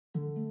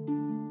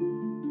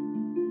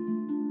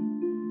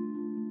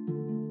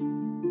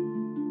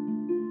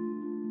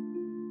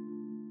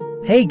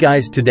Hey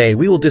guys, today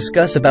we will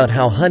discuss about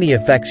how honey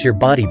affects your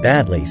body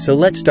badly, so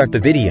let's start the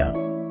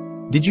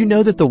video. Did you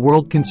know that the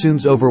world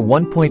consumes over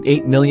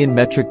 1.8 million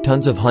metric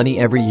tons of honey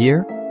every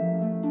year?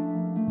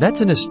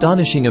 That's an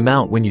astonishing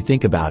amount when you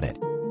think about it.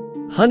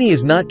 Honey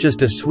is not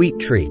just a sweet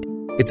treat,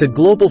 it's a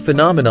global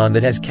phenomenon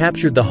that has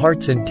captured the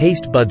hearts and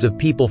taste buds of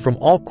people from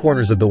all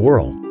corners of the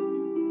world.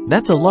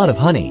 That's a lot of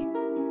honey.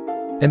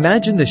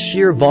 Imagine the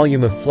sheer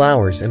volume of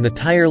flowers and the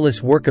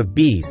tireless work of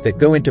bees that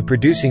go into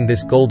producing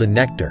this golden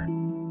nectar.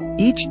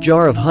 Each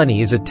jar of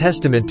honey is a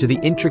testament to the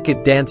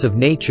intricate dance of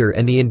nature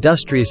and the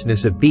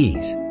industriousness of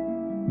bees.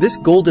 This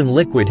golden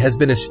liquid has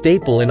been a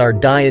staple in our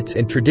diets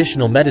and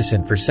traditional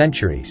medicine for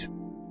centuries.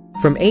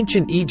 From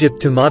ancient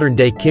Egypt to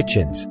modern-day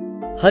kitchens,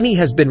 honey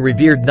has been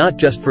revered not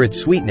just for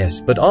its sweetness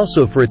but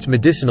also for its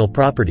medicinal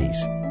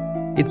properties.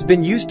 It's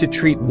been used to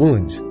treat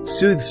wounds,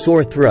 soothe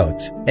sore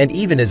throats, and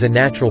even as a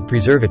natural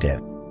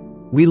preservative.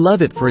 We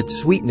love it for its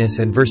sweetness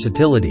and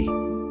versatility.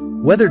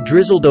 Whether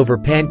drizzled over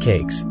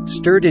pancakes,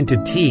 stirred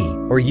into tea,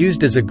 or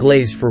used as a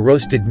glaze for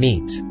roasted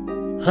meats,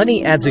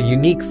 honey adds a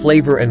unique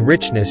flavor and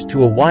richness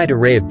to a wide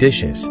array of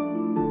dishes.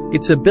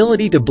 Its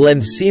ability to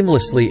blend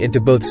seamlessly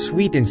into both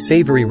sweet and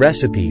savory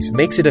recipes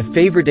makes it a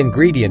favorite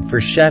ingredient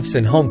for chefs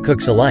and home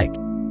cooks alike.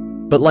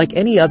 But like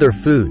any other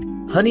food,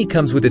 honey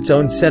comes with its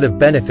own set of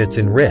benefits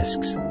and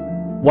risks.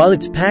 While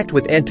it's packed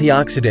with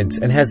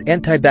antioxidants and has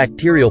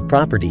antibacterial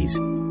properties,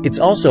 it's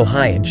also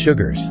high in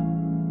sugars.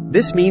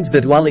 This means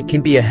that while it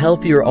can be a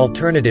healthier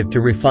alternative to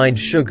refined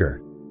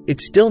sugar, it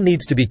still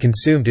needs to be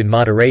consumed in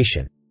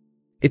moderation.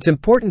 It's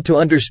important to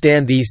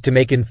understand these to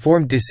make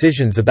informed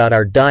decisions about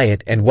our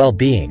diet and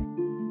well-being.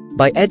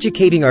 By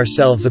educating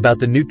ourselves about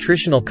the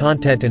nutritional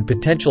content and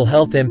potential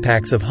health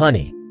impacts of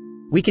honey,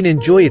 we can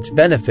enjoy its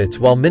benefits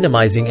while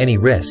minimizing any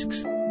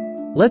risks.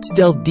 Let's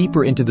delve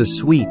deeper into the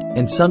sweet,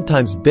 and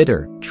sometimes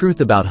bitter, truth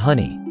about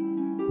honey.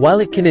 While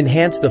it can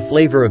enhance the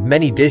flavor of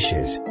many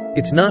dishes,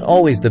 it's not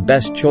always the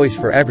best choice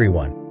for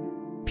everyone.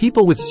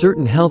 People with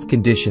certain health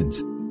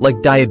conditions,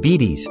 like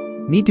diabetes,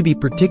 need to be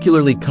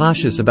particularly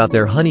cautious about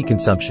their honey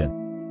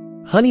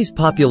consumption. Honey's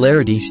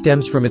popularity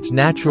stems from its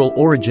natural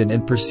origin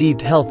and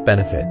perceived health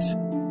benefits.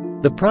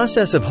 The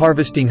process of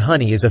harvesting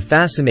honey is a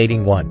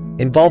fascinating one,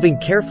 involving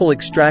careful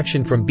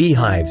extraction from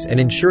beehives and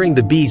ensuring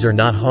the bees are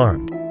not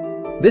harmed.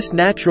 This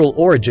natural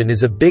origin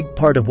is a big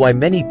part of why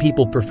many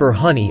people prefer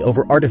honey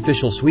over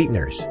artificial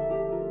sweeteners.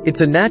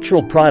 It's a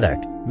natural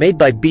product, made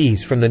by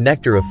bees from the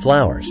nectar of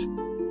flowers.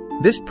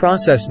 This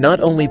process not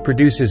only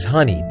produces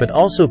honey but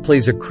also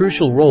plays a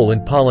crucial role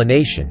in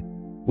pollination,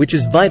 which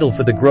is vital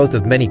for the growth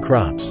of many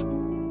crops.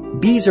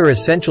 Bees are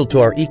essential to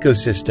our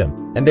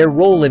ecosystem, and their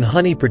role in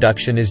honey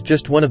production is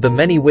just one of the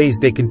many ways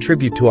they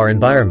contribute to our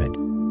environment.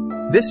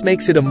 This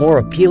makes it a more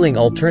appealing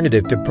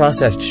alternative to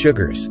processed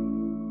sugars.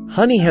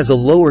 Honey has a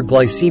lower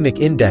glycemic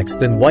index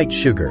than white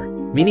sugar,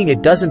 meaning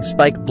it doesn't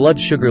spike blood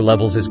sugar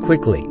levels as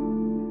quickly.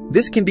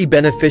 This can be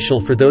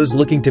beneficial for those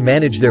looking to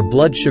manage their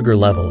blood sugar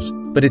levels,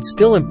 but it's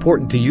still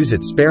important to use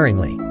it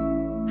sparingly.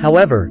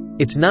 However,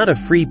 it's not a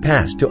free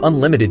pass to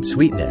unlimited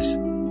sweetness.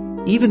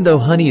 Even though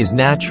honey is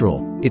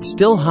natural, it's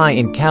still high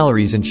in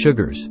calories and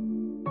sugars.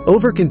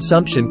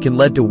 Overconsumption can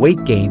lead to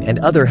weight gain and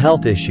other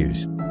health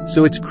issues,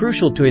 so it's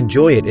crucial to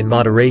enjoy it in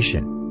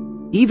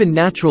moderation. Even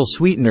natural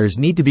sweeteners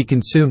need to be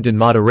consumed in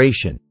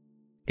moderation.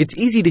 It's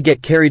easy to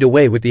get carried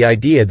away with the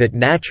idea that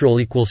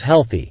natural equals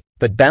healthy,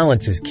 but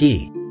balance is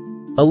key.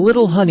 A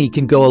little honey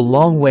can go a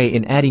long way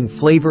in adding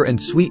flavor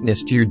and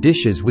sweetness to your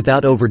dishes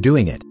without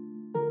overdoing it.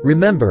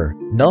 Remember,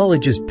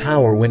 knowledge is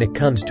power when it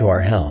comes to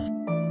our health.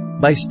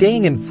 By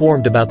staying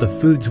informed about the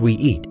foods we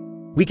eat,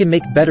 we can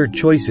make better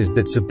choices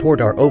that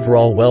support our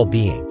overall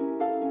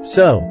well-being.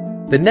 So,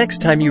 the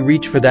next time you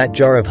reach for that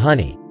jar of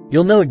honey,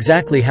 you'll know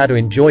exactly how to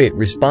enjoy it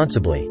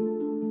responsibly.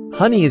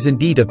 Honey is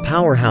indeed a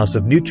powerhouse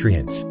of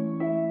nutrients.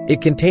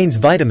 It contains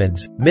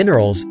vitamins,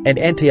 minerals, and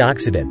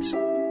antioxidants.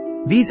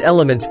 These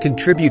elements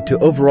contribute to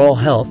overall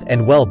health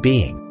and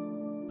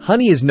well-being.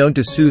 Honey is known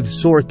to soothe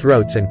sore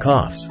throats and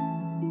coughs.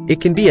 It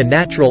can be a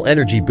natural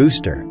energy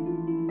booster.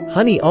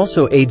 Honey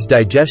also aids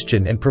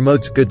digestion and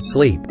promotes good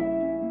sleep.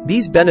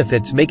 These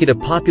benefits make it a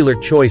popular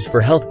choice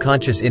for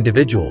health-conscious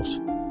individuals.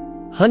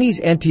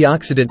 Honey's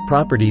antioxidant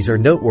properties are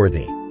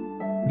noteworthy.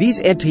 These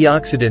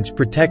antioxidants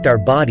protect our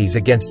bodies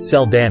against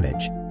cell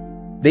damage.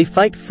 They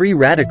fight free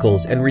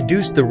radicals and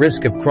reduce the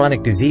risk of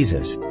chronic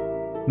diseases.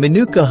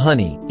 Manuka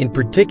honey, in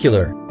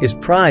particular, is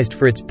prized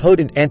for its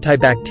potent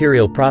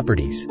antibacterial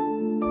properties.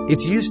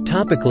 It's used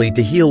topically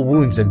to heal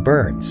wounds and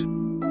burns.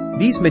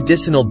 These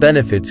medicinal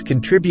benefits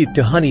contribute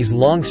to honey's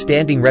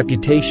long-standing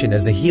reputation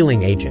as a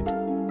healing agent.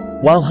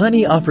 While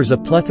honey offers a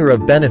plethora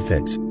of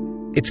benefits,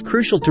 it's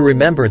crucial to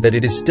remember that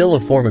it is still a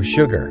form of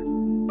sugar.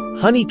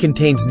 Honey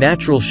contains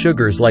natural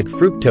sugars like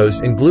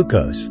fructose and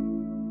glucose.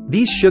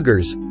 These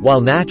sugars, while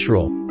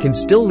natural, can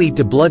still lead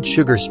to blood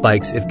sugar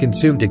spikes if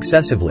consumed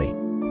excessively.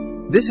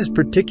 This is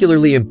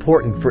particularly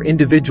important for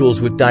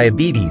individuals with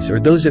diabetes or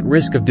those at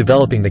risk of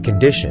developing the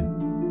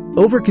condition.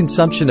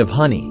 Overconsumption of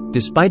honey,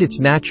 despite its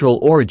natural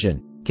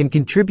origin, can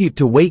contribute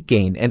to weight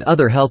gain and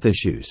other health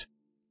issues.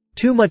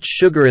 Too much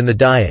sugar in the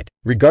diet,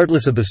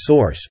 regardless of the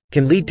source,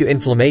 can lead to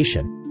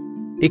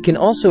inflammation. It can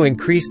also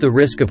increase the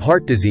risk of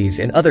heart disease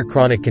and other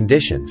chronic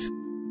conditions.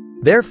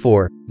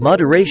 Therefore,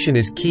 moderation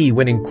is key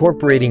when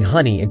incorporating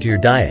honey into your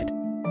diet.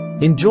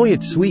 Enjoy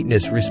its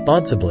sweetness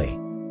responsibly.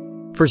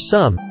 For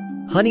some,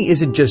 honey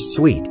isn't just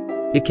sweet,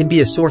 it can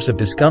be a source of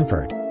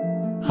discomfort.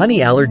 Honey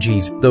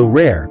allergies, though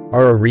rare,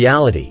 are a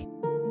reality.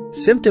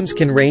 Symptoms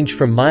can range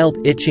from mild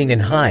itching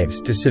and hives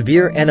to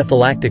severe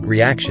anaphylactic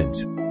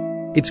reactions.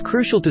 It's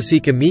crucial to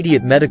seek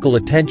immediate medical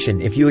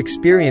attention if you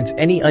experience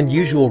any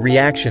unusual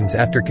reactions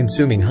after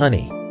consuming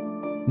honey.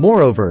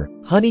 Moreover,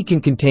 honey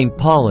can contain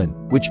pollen,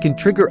 which can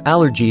trigger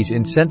allergies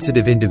in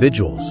sensitive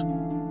individuals.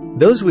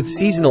 Those with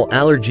seasonal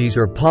allergies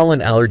or pollen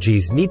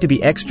allergies need to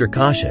be extra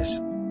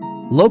cautious.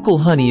 Local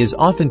honey is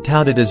often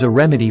touted as a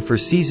remedy for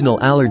seasonal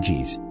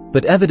allergies,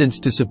 but evidence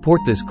to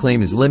support this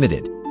claim is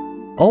limited.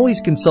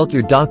 Always consult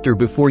your doctor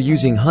before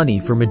using honey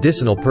for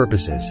medicinal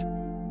purposes.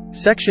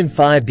 Section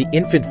 5: The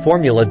Infant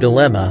Formula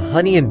Dilemma.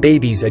 Honey and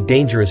babies, a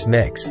dangerous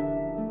mix.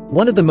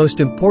 One of the most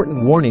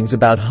important warnings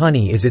about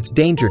honey is its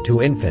danger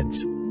to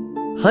infants.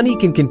 Honey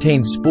can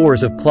contain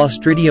spores of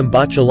Clostridium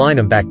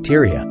botulinum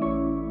bacteria.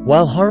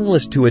 While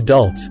harmless to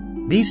adults,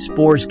 these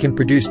spores can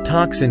produce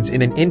toxins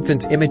in an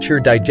infant's immature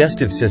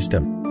digestive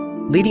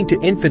system, leading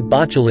to infant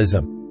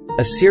botulism,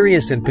 a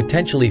serious and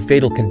potentially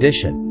fatal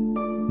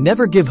condition.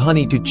 Never give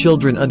honey to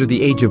children under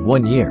the age of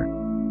 1 year.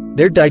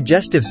 Their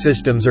digestive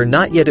systems are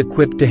not yet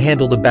equipped to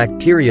handle the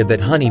bacteria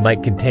that honey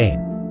might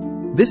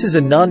contain. This is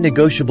a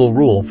non-negotiable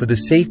rule for the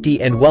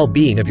safety and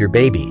well-being of your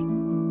baby.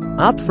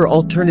 Opt for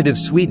alternative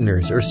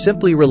sweeteners or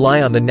simply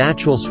rely on the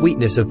natural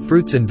sweetness of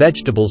fruits and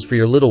vegetables for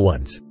your little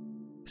ones.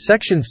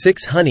 Section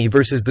 6: Honey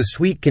versus the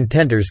sweet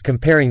contenders.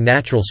 Comparing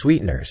natural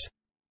sweeteners.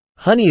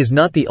 Honey is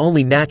not the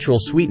only natural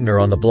sweetener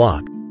on the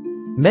block.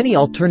 Many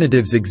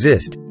alternatives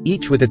exist,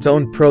 each with its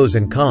own pros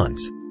and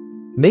cons.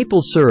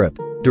 Maple syrup,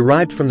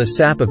 derived from the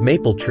sap of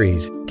maple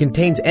trees,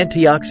 contains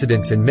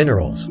antioxidants and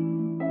minerals.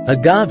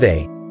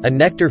 Agave, a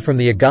nectar from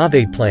the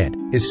agave plant,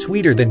 is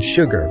sweeter than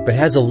sugar but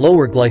has a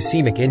lower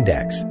glycemic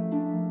index.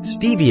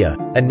 Stevia,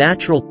 a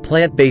natural,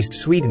 plant-based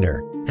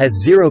sweetener,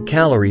 has 0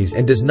 calories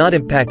and does not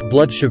impact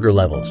blood sugar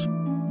levels.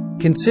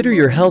 Consider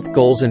your health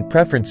goals and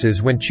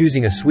preferences when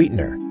choosing a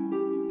sweetener.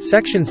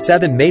 Section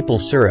 7: Maple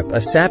syrup, a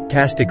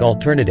sap-tastic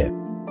alternative.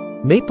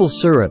 Maple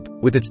syrup,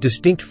 with its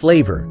distinct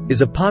flavor,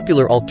 is a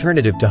popular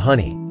alternative to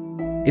honey.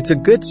 It's a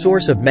good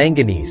source of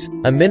manganese,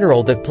 a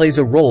mineral that plays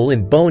a role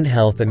in bone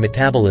health and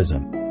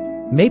metabolism.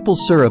 Maple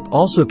syrup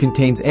also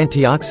contains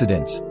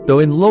antioxidants, though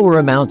in lower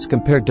amounts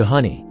compared to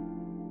honey.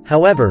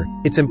 However,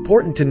 it's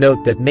important to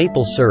note that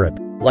maple syrup,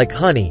 like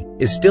honey,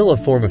 is still a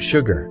form of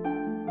sugar.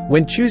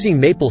 When choosing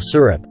maple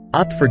syrup,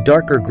 opt for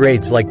darker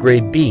grades like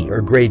grade B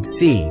or grade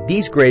C.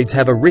 These grades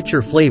have a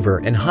richer flavor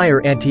and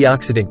higher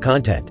antioxidant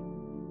content.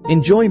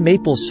 Enjoy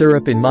maple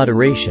syrup in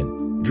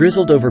moderation,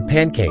 drizzled over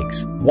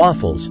pancakes,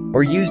 waffles,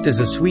 or used as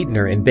a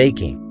sweetener in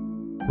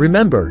baking.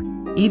 Remember,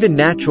 even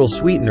natural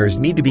sweeteners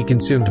need to be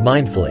consumed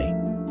mindfully.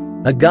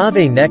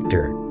 Agave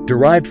nectar,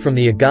 derived from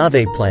the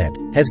agave plant,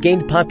 has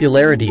gained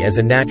popularity as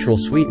a natural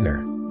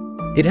sweetener.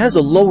 It has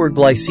a lower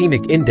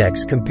glycemic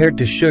index compared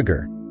to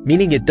sugar,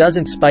 meaning it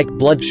doesn't spike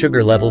blood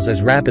sugar levels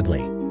as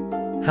rapidly.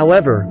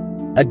 However,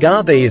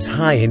 agave is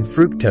high in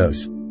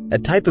fructose, a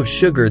type of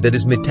sugar that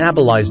is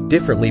metabolized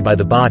differently by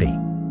the body.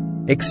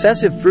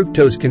 Excessive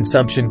fructose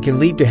consumption can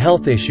lead to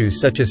health issues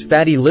such as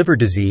fatty liver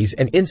disease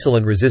and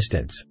insulin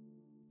resistance.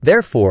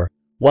 Therefore,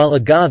 while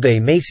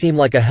agave may seem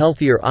like a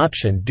healthier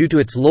option due to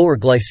its lower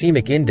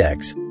glycemic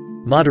index,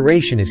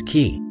 moderation is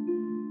key.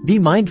 Be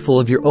mindful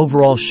of your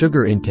overall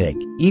sugar intake,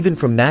 even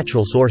from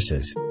natural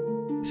sources.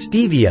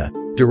 Stevia,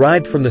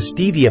 derived from the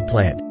stevia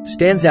plant,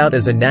 stands out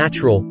as a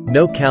natural,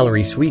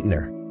 no-calorie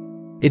sweetener.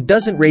 It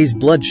doesn't raise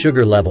blood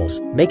sugar levels,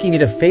 making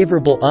it a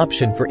favorable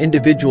option for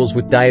individuals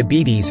with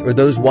diabetes or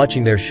those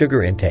watching their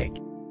sugar intake.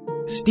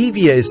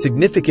 Stevia is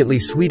significantly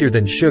sweeter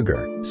than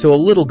sugar, so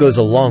a little goes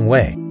a long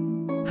way.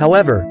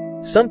 However,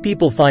 some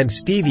people find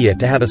stevia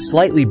to have a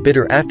slightly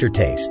bitter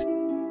aftertaste.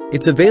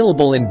 It's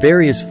available in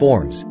various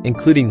forms,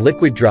 including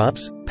liquid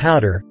drops,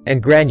 powder,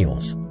 and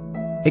granules.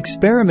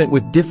 Experiment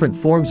with different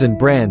forms and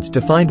brands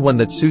to find one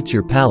that suits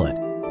your palate.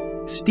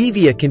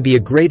 Stevia can be a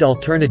great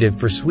alternative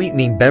for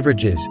sweetening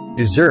beverages,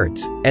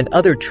 desserts, and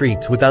other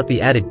treats without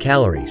the added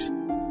calories.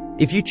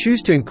 If you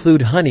choose to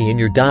include honey in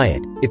your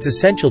diet, it's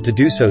essential to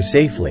do so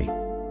safely.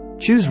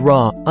 Choose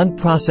raw,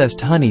 unprocessed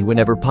honey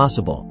whenever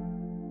possible.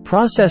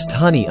 Processed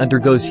honey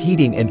undergoes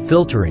heating and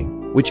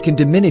filtering, which can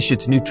diminish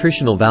its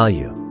nutritional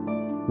value.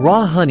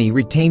 Raw honey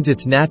retains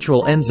its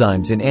natural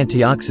enzymes and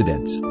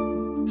antioxidants.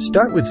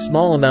 Start with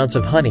small amounts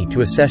of honey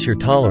to assess your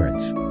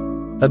tolerance.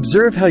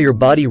 Observe how your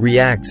body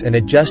reacts and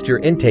adjust your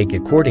intake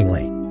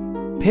accordingly.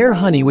 Pair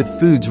honey with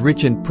foods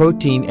rich in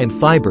protein and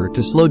fiber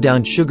to slow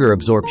down sugar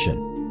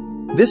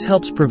absorption. This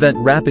helps prevent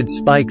rapid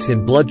spikes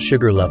in blood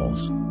sugar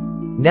levels.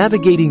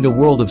 Navigating the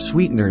world of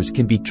sweeteners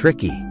can be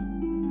tricky.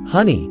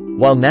 Honey,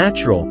 while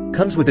natural,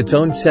 comes with its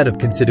own set of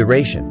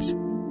considerations.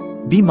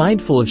 Be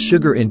mindful of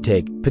sugar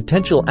intake,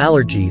 potential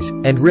allergies,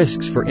 and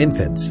risks for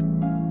infants.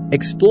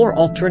 Explore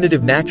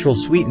alternative natural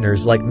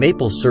sweeteners like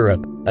maple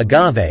syrup,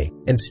 agave,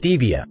 and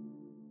stevia.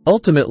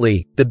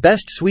 Ultimately, the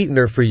best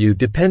sweetener for you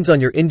depends on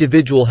your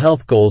individual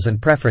health goals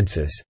and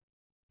preferences.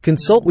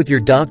 Consult with your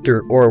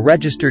doctor or a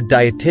registered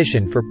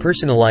dietitian for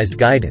personalized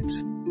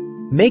guidance.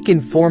 Make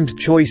informed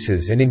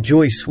choices and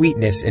enjoy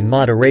sweetness in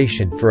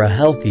moderation for a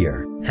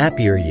healthier,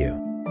 happier you.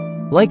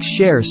 Like,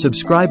 share,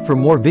 subscribe for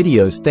more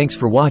videos. Thanks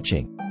for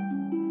watching.